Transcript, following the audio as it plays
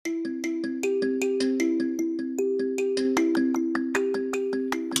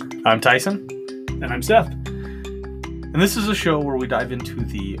I'm Tyson, And I'm Seth. and this is a show where we dive into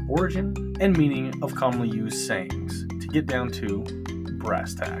the origin and meaning of commonly used sayings to get down to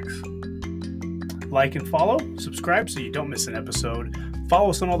brass tacks. Like and follow, subscribe so you don't miss an episode. Follow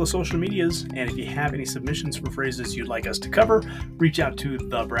us on all the social medias, and if you have any submissions for phrases you'd like us to cover, reach out to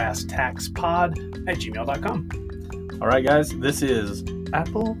thebrasstackspod@gmail.com. All right, guys, this is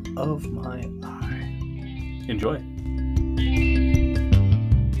Apple of My Eye. Enjoy.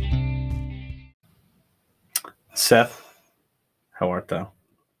 Seth, how art thou?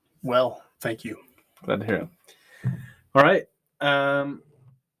 Well, thank you. Glad to hear it. All right,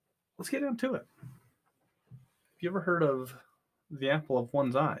 let's get down to it. Have you ever heard of the apple of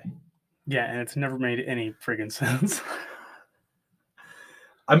one's eye? Yeah, and it's never made any friggin' sense.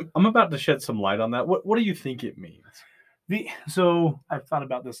 I'm about to shed some light on that. What do you think it means? So I've thought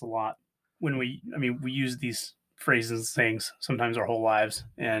about this a lot when we use these phrases and sayings sometimes our whole lives,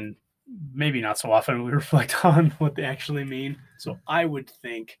 and maybe not so often we reflect on what they actually mean. So I would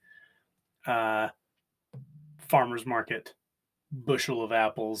think farmer's market, bushel of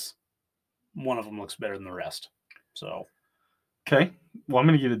apples, one of them looks better than the rest. So Okay. Well, I'm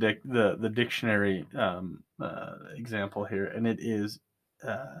going to give the dictionary example here, and it is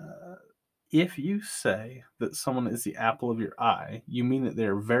if you say that someone is the apple of your eye, you mean that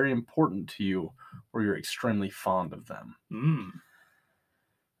they're very important to you or you're extremely fond of them.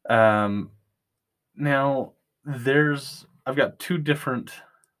 Now, I've got two different...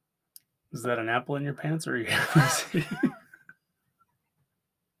 Is that an apple in your pants, or are you...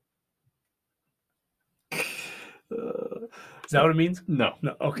 Is that what it means? No.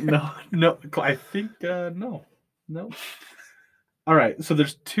 Okay. No. I think no. All right. So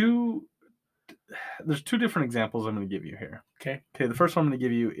there's two different examples I'm going to give you here. Okay. The first one I'm going to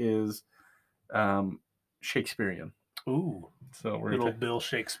give you is Shakespearean. Ooh. So we're little gonna Bill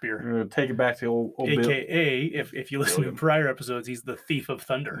Shakespeare. We're going to take it back to old AKA, Bill. if you listen to prior episodes, he's the Thief of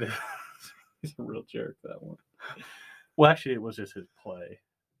Thunder. He's a real jerk, that one. Well, actually, it was just his play.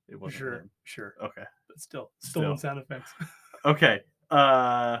 It wasn't him. Sure. Okay. But still in sound effects. Okay.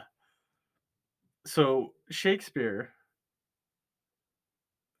 So Shakespeare,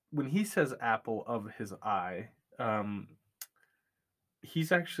 when he says apple of his eye,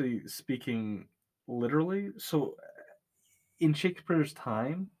 he's actually speaking literally. So in Shakespeare's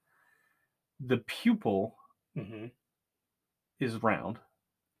time, the pupil is round.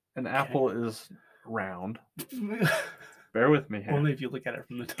 An apple is round. Bear with me here. Only if you look at it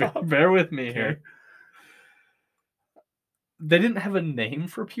from the top. Bear with me here. They didn't have a name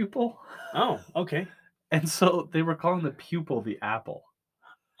for pupil. Oh, okay. And so they were calling the pupil the apple.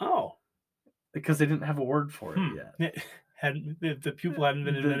 Oh. Because they didn't have a word for it yet. The pupil hadn't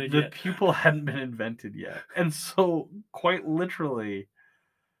been invented yet. The pupil hadn't been invented yet. And so, quite literally,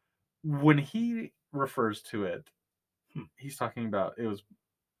 when he refers to it, he's talking about it was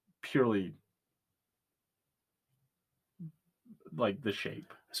purely like the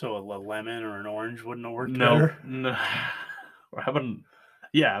shape. So a lemon or an orange wouldn't have worked better? No. Or how about a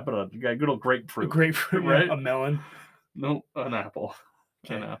good old grapefruit. A grapefruit, right? A melon. No, an apple.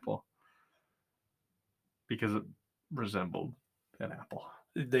 Okay. An apple. Because it resembled an apple.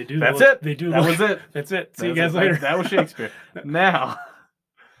 They do. That's it. They do. That was it. That's it. See you guys later. That was Shakespeare. Now,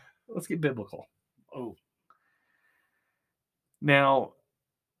 let's get biblical. Oh. Now,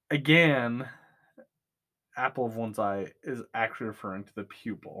 again, apple of one's eye is actually referring to the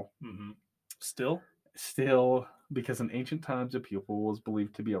pupil. Still, because in ancient times, a pupil was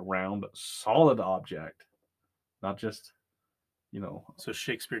believed to be a round, solid object, not just, So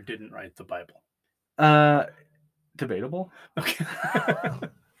Shakespeare didn't write the Bible. Debatable. Okay.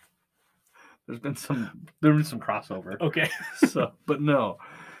 There's been some crossover. Okay. But no.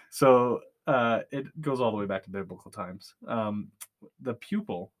 So it goes all the way back to biblical times. The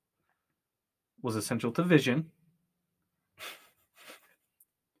pupil was essential to vision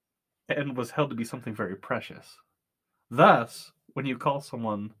and was held to be something very precious. Thus, when you call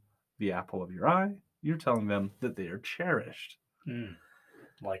someone the apple of your eye, you're telling them that they are cherished.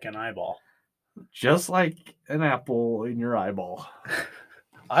 Like an eyeball. Just like an apple in your eyeball.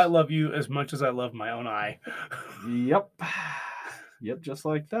 I love you as much as I love my own eye. Yep, just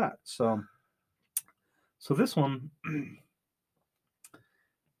like that. So this one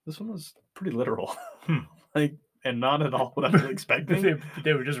was pretty literal. And not at all what I was expecting.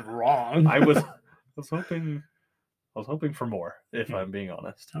 They were just wrong. I was hoping for more, if I'm being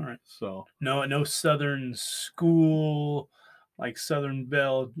honest. All right. So no Southern school, like Southern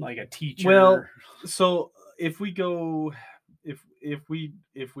Belle, like a teacher. Well, so if we go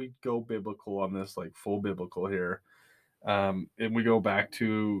biblical on this, like full biblical here, and we go back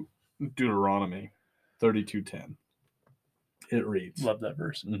to Deuteronomy 32:10. It reads, Love that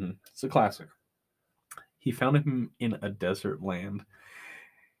verse. It's a classic. He found him in a desert land,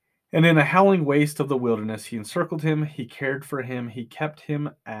 and in a howling waste of the wilderness, he encircled him, he cared for him, he kept him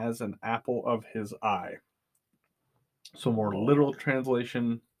as an apple of his eye. So more literal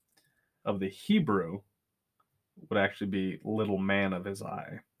translation of the Hebrew would actually be little man of his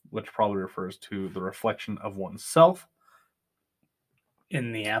eye, which probably refers to the reflection of oneself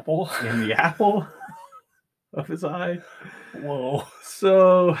In the apple. in the apple of his eye. Whoa.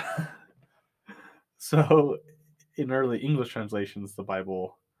 So in early English translations, the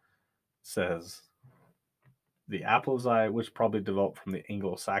Bible says the apple of his eye, which probably developed from the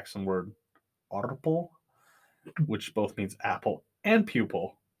Anglo-Saxon word "arpel," which both means apple and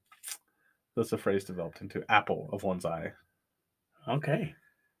pupil. That's a phrase developed into apple of one's eye. Okay.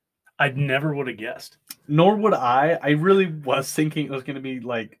 I never would have guessed. Nor would I. I really was thinking it was going to be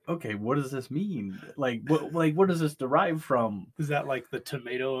like, okay, what does this mean? Like, what does this derive from? Is that like the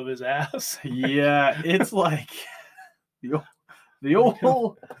tomato of his ass? Yeah, it's like the old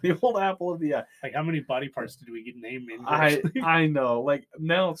apple of the eye. Like, how many body parts did we get named? I know. Like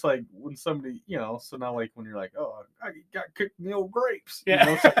now, it's like when somebody, so now like when you're like, oh, I got cooked in the old grapes. Yeah.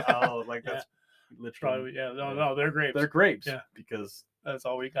 It's like, oh, like that's literally. Probably, yeah. No, they're grapes. They're grapes. Yeah. Because that's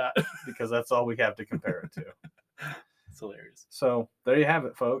all we got. because that's all we have to compare it to. It's hilarious. So there you have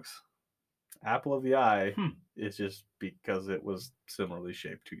it, folks. Apple of the eye is just because it was similarly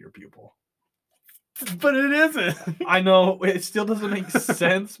shaped to your pupil. But it isn't. I know. It still doesn't make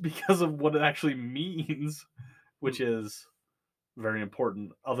sense because of what it actually means, which is very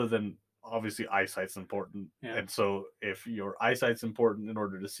important, other than obviously eyesight's important. Yeah. And so if your eyesight's important in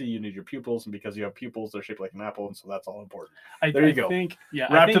order to see, you need your pupils. And because you have pupils, they're shaped like an apple. And so that's all important. There you go.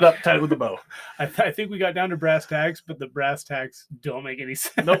 Wrapped it up tight with a bow. I think we got down to brass tacks, but the brass tacks don't make any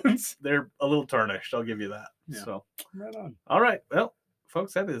sense. Nope. They're a little tarnished. I'll give you that. Yeah. So, right on. All right. Well,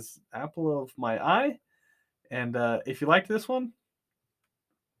 folks, that is apple of my eye. And if you liked this one,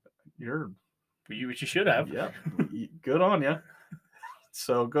 which you should have. Yeah. Good on you.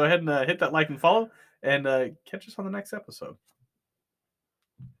 So go ahead and hit that like and follow, and catch us on the next episode.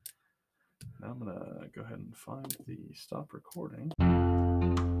 Now I'm going to go ahead and find the stop recording.